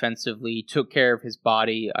reliable defensively, took care of his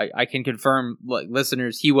body. I can confirm,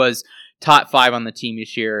 listeners, he was top 5 on the team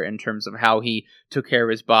this year in terms of how he took care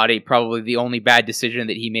of his body. Probably the only bad decision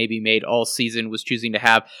that he maybe made all season was choosing to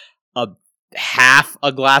have half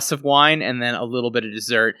a glass of wine and then a little bit of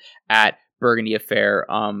dessert at Burgundy Affair.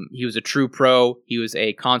 He was a true pro. He was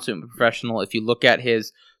a consummate professional. If you look at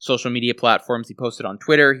his social media platforms, he posted on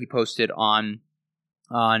Twitter, he posted on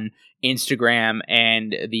Instagram,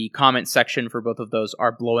 and the comment section for both of those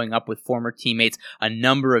are blowing up with former teammates, a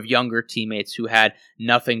number of younger teammates who had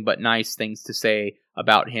nothing but nice things to say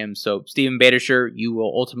about him. So Steven Beitashour, you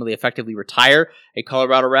will ultimately effectively retire a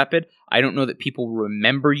Colorado Rapid. I don't know that people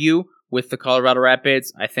remember you with the Colorado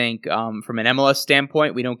Rapids. I think from an MLS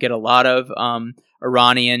standpoint, we don't get a lot of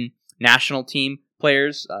Iranian national team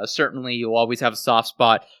players. Certainly, you'll always have a soft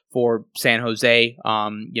spot for San Jose,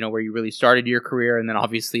 where you really started your career, and then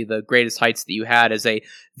obviously the greatest heights that you had as a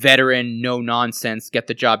veteran, no nonsense, get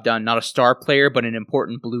the job done, not a star player, but an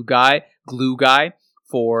important glue guy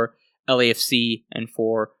for LAFC and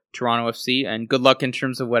for Toronto FC. And good luck in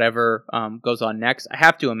terms of whatever goes on next. I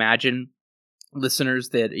have to imagine, listeners,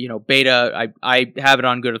 that Beta, I have it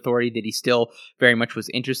on good authority that he still very much was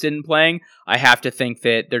interested in playing. I have to think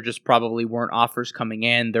that there just probably weren't offers coming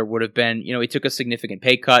in. There would have been, he took a significant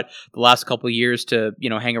pay cut the last couple of years to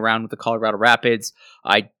hang around with the Colorado Rapids.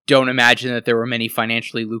 I don't imagine that there were many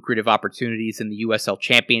financially lucrative opportunities in the USL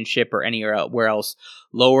Championship or anywhere else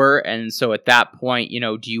lower. And so at that point,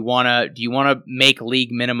 do you want to make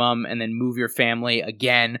league minimum and then move your family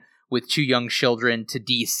again with 2 young children to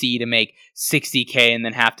DC to make $60K and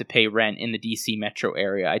then have to pay rent in the DC metro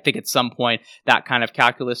area? I think at some point that kind of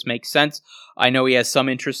calculus makes sense. I know he has some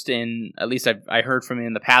interest in, at least I heard from him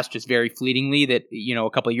in the past, just very fleetingly, that, a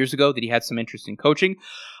couple of years ago, that he had some interest in coaching.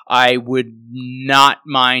 I wouldn't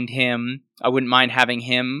mind having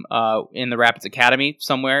him in the Rapids Academy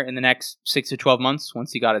somewhere in the next 6 to 12 months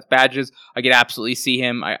once he got his badges. I could absolutely see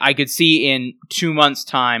him. I could see in 2 months'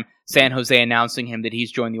 time San Jose announcing him that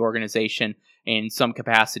he's joined the organization in some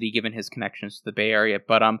capacity, given his connections to the Bay Area.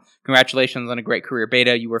 But congratulations on a great career,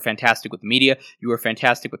 Beta. You were fantastic with the media. You were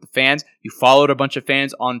fantastic with the fans. You followed a bunch of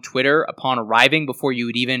fans on Twitter upon arriving before you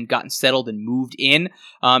had even gotten settled and moved in.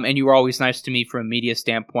 And you were always nice to me from a media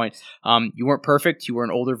standpoint. You weren't perfect. You were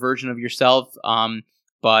an older version of yourself,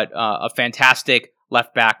 but a fantastic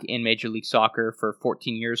left back in Major League Soccer for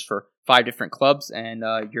 14 years for 5 different clubs. And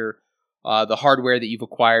the hardware that you've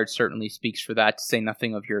acquired certainly speaks for that, to say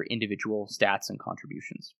nothing of your individual stats and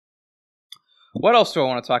contributions. What else do I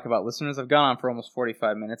want to talk about, listeners? I've gone on for almost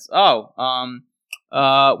 45 minutes. We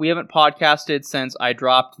haven't podcasted since I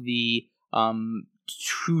dropped the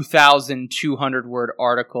 2,200 word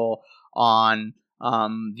article on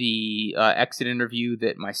the exit interview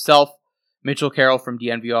that myself, Mitchell Carroll from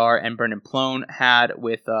DNVR, and Brendan Plone had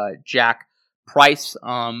with Jack Price.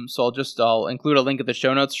 So I'll include a link in the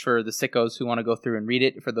show notes for the sickos who want to go through and read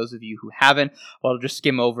it. For those of you who haven't, I'll just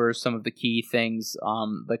skim over some of the key things.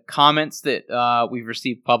 The comments that we've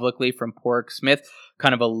received publicly from Porrick Smith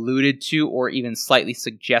kind of alluded to or even slightly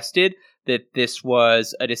suggested that this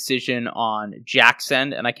was a decision on Jack's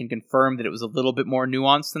end, and I can confirm that it was a little bit more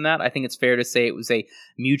nuanced than that. I think it's fair to say it was a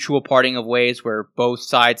mutual parting of ways where both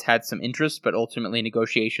sides had some interest, but ultimately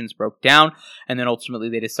negotiations broke down, and then ultimately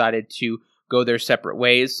they decided to go their separate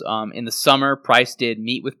ways. In the summer, Price did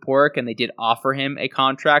meet with Porrick, and they did offer him a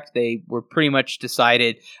contract. They were pretty much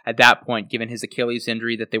decided at that point, given his Achilles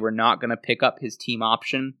injury, that they were not going to pick up his team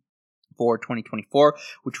option for 2024,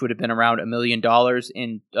 which would have been around $1 million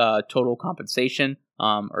in total compensation,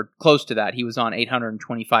 or close to that. He was on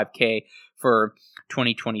 $825K for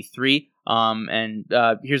 2023.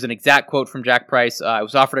 Here's an exact quote from Jack Price. I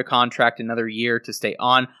was offered a contract another year to stay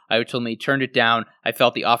on. I ultimately turned it down. I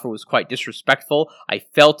felt the offer was quite disrespectful. I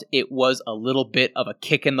felt it was a little bit of a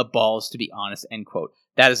kick in the balls, to be honest, end quote.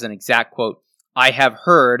 That is an exact quote. I have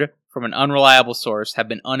heard from an unreliable source, have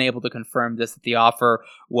been unable to confirm this, that the offer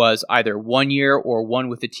was either 1 year or one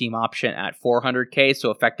with the team option at $400K. So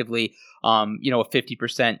effectively, a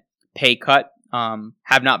 50% pay cut.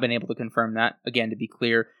 Have not been able to confirm that. Again, to be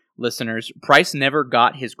clear, listeners, Price never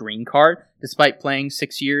got his green card despite playing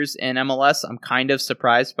 6 years in MLS. I'm kind of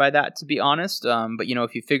surprised by that, to be honest. But,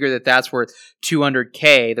 if you figure that that's worth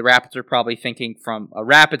 $200K, the Rapids are probably thinking from a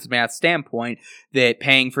Rapids math standpoint that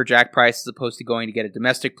paying for Jack Price as opposed to going to get a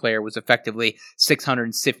domestic player was effectively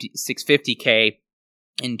 $650K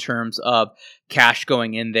in terms of cash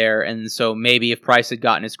going in there. And so maybe if Price had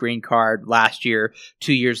gotten his green card last year,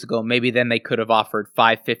 2 years ago, maybe then they could have offered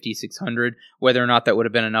 550, 600. Whether or not that would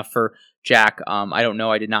have been enough for Jack, I don't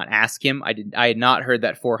know. I did not ask him. I had not heard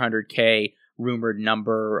that 400K rumored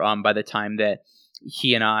number by the time that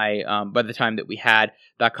we had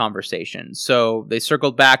that conversation. So they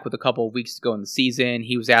circled back with a couple of weeks to go in the season.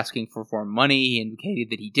 He was asking for more money. He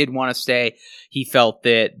indicated that he did want to stay. He felt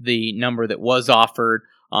that the number that was offered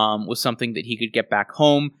was something that he could get back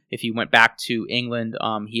home if he went back to England.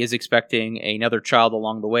 He is expecting another child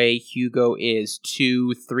along the way. Hugo is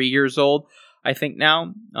 3 years old, I think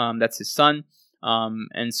now. That's his son.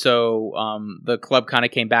 And so the club kind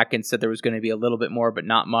of came back and said there was going to be a little bit more, but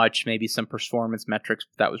not much, maybe some performance metrics,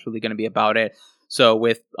 but that was really going to be about it. So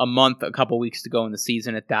with a couple weeks to go in the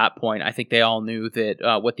season at that point, I think they all knew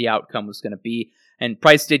that what the outcome was going to be. And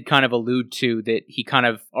Price did kind of allude to that he kind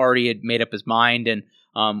of already had made up his mind and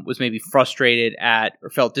was maybe frustrated at or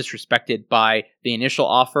felt disrespected by the initial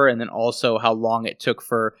offer, and then also how long it took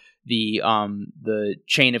for the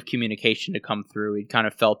chain of communication to come through. He kind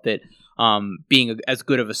of felt that being as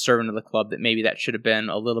good of a servant of the club, that maybe that should have been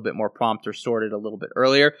a little bit more prompt or sorted a little bit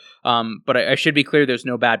earlier. But I should be clear, there's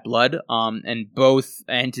no bad blood, and both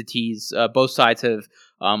entities, both sides have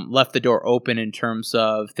left the door open in terms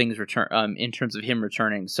of things in terms of him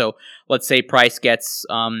returning. So let's say Price gets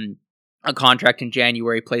a contract in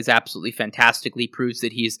January, plays absolutely fantastically, proves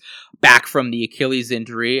that he's back from the Achilles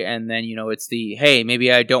injury, and then, it's hey,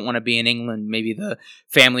 maybe I don't want to be in England, maybe the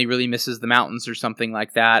family really misses the mountains or something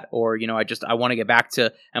like that, or, I want to get back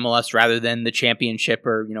to MLS rather than the championship,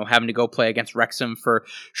 or, having to go play against Wrexham for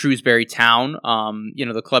Shrewsbury Town.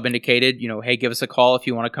 The club indicated, hey, give us a call if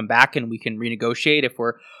you want to come back and we can renegotiate if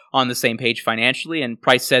we're on the same page financially, and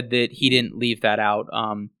Price said that he didn't leave that out.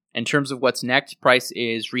 In terms of what's next, Price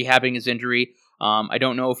is rehabbing his injury. I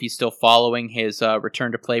don't know if he's still following his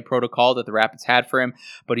return to play protocol that the Rapids had for him,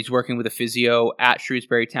 but he's working with a physio at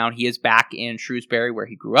Shrewsbury Town. He is back in Shrewsbury where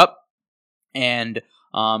he grew up, and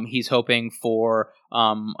he's hoping for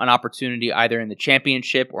an opportunity either in the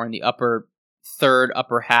championship or in the upper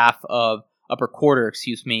quarter,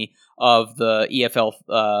 of the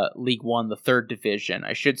EFL League One, the third division.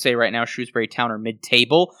 I should say right now Shrewsbury Town are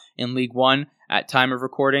mid-table in League One at time of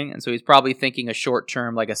recording, and so he's probably thinking a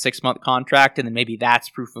short-term, like a 6-month contract, and then maybe that's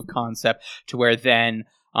proof of concept to where then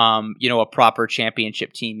a proper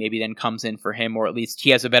championship team maybe then comes in for him, or at least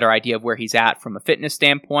he has a better idea of where he's at from a fitness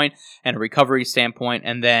standpoint and a recovery standpoint,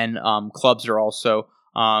 and then clubs are also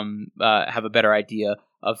have a better idea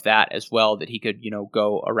of that as well, that he could,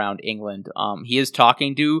 go around England. He is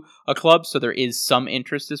talking to a club, so there is some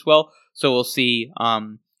interest as well. So we'll see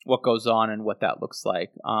what goes on and what that looks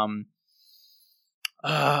like.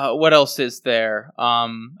 What else is there?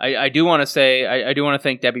 I do want to say, I do want to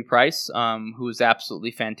thank Debbie Price, who is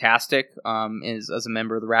absolutely fantastic, is as a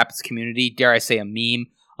member of the Rapids community, dare I say a meme,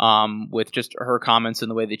 with just her comments and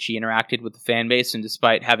the way that she interacted with the fan base. And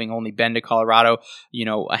despite having only been to Colorado,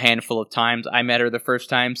 a handful of times, I met her the first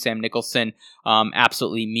time. Sam Nicholson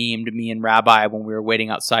absolutely memed me and Rabbi when we were waiting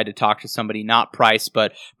outside to talk to somebody, not Price,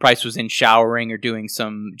 but Price was in showering or doing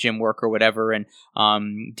some gym work or whatever. And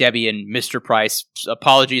Debbie and Mr. Price,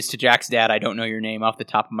 apologies to Jack's dad, I don't know your name off the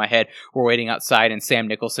top of my head, we're waiting outside and Sam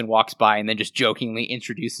Nicholson walks by and then just jokingly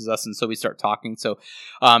introduces us, and so we start talking. So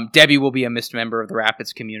Debbie will be a missed member of the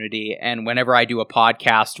Rapids community, and whenever I do a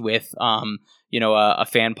podcast with a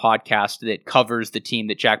fan podcast that covers the team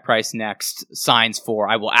that Jack Price next signs for,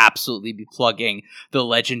 I will absolutely be plugging the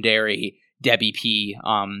legendary Debbie P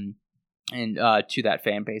and to that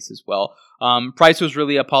fan base as well. Price was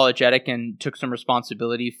really apologetic and took some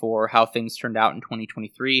responsibility for how things turned out in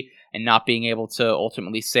 2023 and not being able to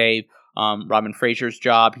ultimately save Robin Fraser's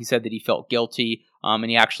job. He said that he felt guilty, and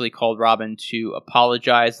he actually called Robin to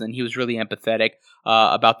apologize, and he was really empathetic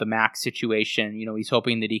about the Max situation. He's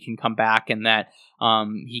hoping that he can come back and that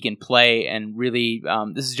he can play, and really,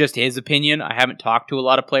 this is just his opinion. I haven't talked to a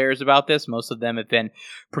lot of players about this. Most of them have been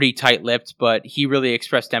pretty tight-lipped, but he really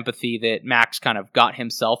expressed empathy that Max kind of got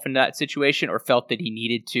himself in that situation, or felt that he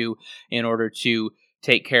needed to in order to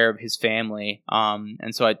take care of his family.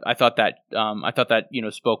 And so I thought that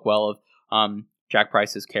spoke well of Jack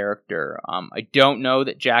Price's character. I don't know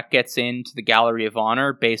that Jack gets into the Gallery of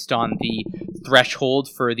Honor based on the threshold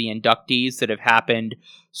for the inductees that have happened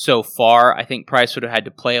so far. I think Price would have had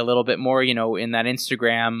to play a little bit more, in that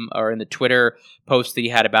Instagram or in the Twitter post that he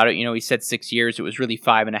had about it. He said 6 years. It was really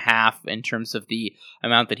 5.5 in terms of the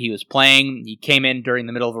amount that he was playing. He came in during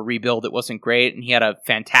the middle of a rebuild. It wasn't great, and he had a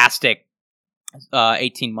fantastic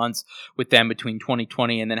 18 months with them between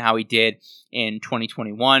 2020 and then how he did in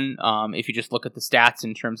 2021. If you just look at the stats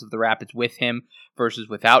in terms of the Rapids with him versus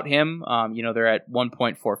without him, they're at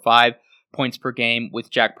 1.45 points per game with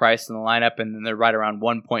Jack Price in the lineup, and then they're right around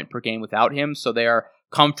 1 point per game without him. So they are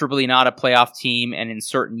comfortably not a playoff team, and in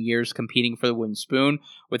certain years competing for the wooden spoon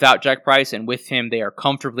without Jack Price, and with him they are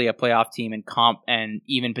comfortably a playoff team and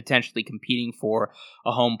even potentially competing for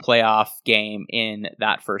a home playoff game in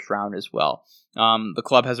that first round as well. The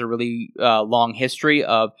club has a really long history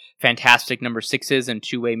of fantastic number sixes and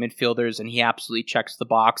two-way midfielders, and he absolutely checks the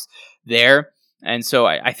box there. And so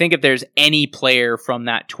I think if there's any player from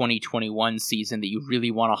that 2021 season that you really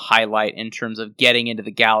want to highlight in terms of getting into the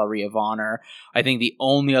Gallery of Honor, I think the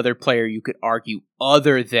only other player you could argue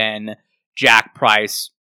other than Jack Price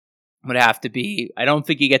would have to be, I don't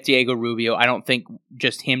think you get Diego Rubio. I don't think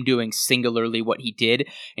just him doing singularly what he did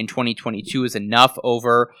in 2022 is enough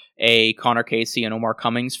over a Connor Casey and Omar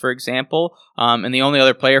Cummings, for example. And the only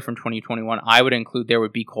other player from 2021 I would include there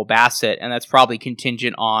would be Cole Bassett, and that's probably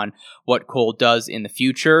contingent on what Cole does in the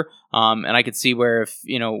future. And I could see where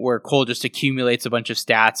where Cole just accumulates a bunch of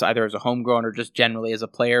stats, either as a homegrown or just generally as a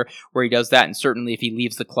player, where he does that. And certainly if he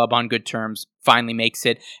leaves the club on good terms, finally makes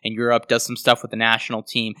it in Europe, does some stuff with the national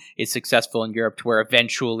team, is successful in Europe to where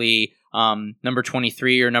eventually number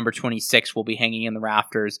 23 or number 26 will be hanging in the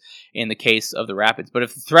rafters in the case of the Rapids. But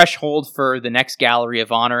if the threshold for the next Gallery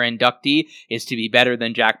of Honor inductee is to be better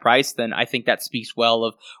than Jack Price, then I think that speaks well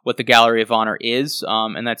of what the Gallery of Honor is.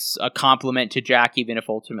 And that's a compliment to Jack, even if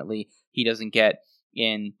ultimately he doesn't get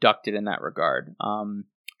inducted in that regard.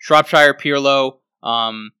 Shropshire Pirlo,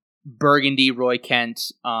 Burgundy Roy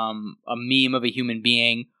Kent, a meme of a human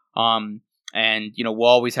being, and we'll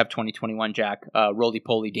always have 2021 Jack,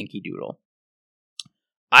 roly-poly dinky doodle.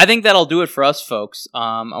 I think that'll do it for us, folks.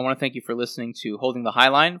 I want to thank you for listening to Holding the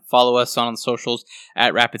Highline. Follow us on the socials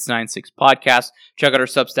at Rapids96 Podcast. Check out our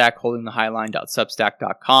Substack,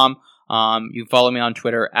 holdingthehighline.substack.com. You can follow me on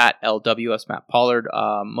Twitter at LWS Matt Pollard.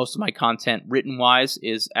 Most of my content written-wise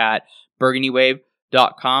is at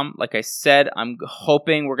burgundywave.com. Like I said, I'm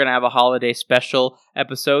hoping we're going to have a holiday special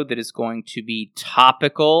episode that is going to be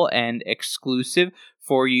topical and exclusive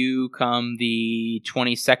for you come the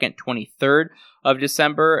 22nd, 23rd of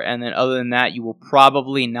December. And then other than that, you will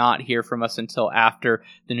probably not hear from us until after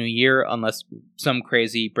the new year unless some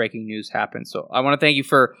crazy breaking news happens. So I want to thank you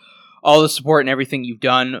for all the support and everything you've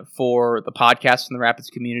done for the podcast and the Rapids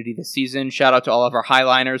community this season. Shout out to all of our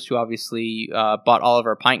Highliners who obviously bought all of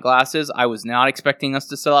our pint glasses. I was not expecting us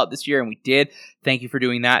to sell out this year, and we did. Thank you for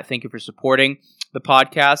doing that. Thank you for supporting the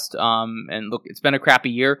podcast. And look, it's been a crappy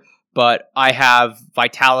year, but I have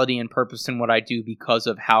vitality and purpose in what I do because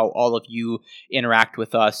of how all of you interact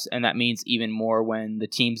with us, and that means even more when the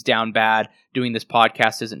team's down bad. Doing this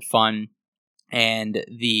podcast isn't fun, and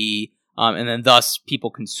then thus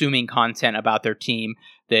people consuming content about their team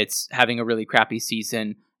that's having a really crappy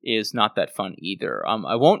season is not that fun either.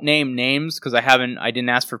 I won't name names because I didn't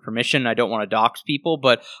ask for permission. I don't want to dox people,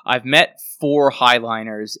 but I've met 4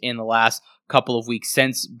 Highliners in the last couple of weeks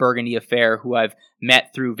since Burgundy Affair who I've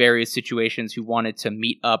met through various situations who wanted to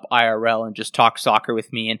meet up IRL and just talk soccer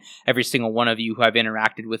with me, and every single one of you who I've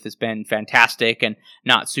interacted with has been fantastic and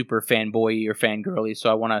not super fanboy or fangirly.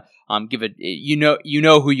 So I want to give it, you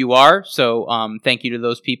know who you are, so thank you to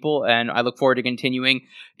those people, and I look forward to continuing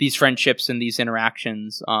these friendships and these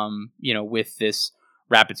interactions with this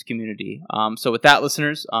Rapids community. So with that,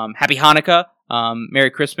 listeners, happy Hanukkah,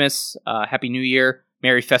 Merry Christmas, Happy New Year,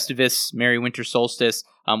 Merry Festivus, Merry Winter Solstice,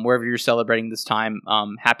 wherever you're celebrating this time,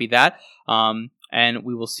 happy that. And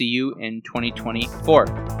we will see you in 2024.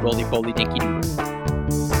 Roly-poly dinky doodle.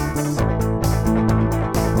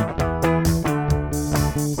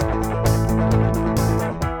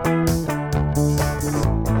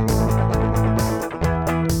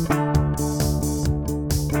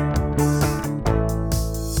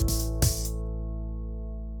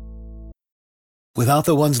 Without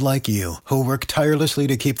the ones like you, who work tirelessly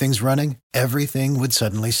to keep things running, everything would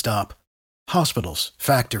suddenly stop. Hospitals,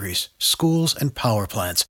 factories, schools, and power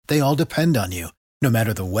plants, they all depend on you. No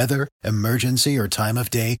matter the weather, emergency, or time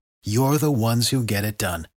of day, you're the ones who get it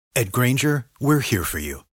done. At Grainger, we're here for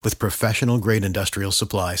you with professional-grade industrial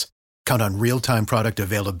supplies. Count on real-time product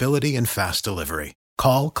availability and fast delivery.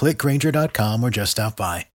 Call, click Grainger.com, or just stop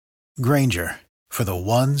by. Grainger, for the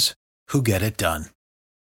ones who get it done.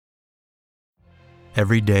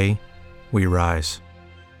 Every day, we rise,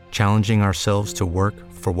 challenging ourselves to work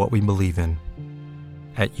for what we believe in.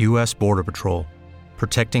 At U.S. Border Patrol,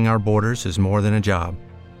 protecting our borders is more than a job,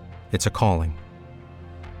 it's a calling.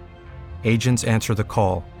 Agents answer the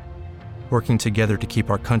call, working together to keep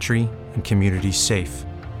our country and communities safe.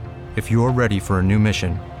 If you're ready for a new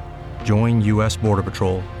mission, join U.S. Border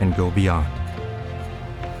Patrol and go beyond.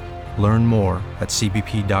 Learn more at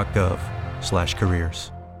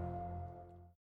cbp.gov/careers.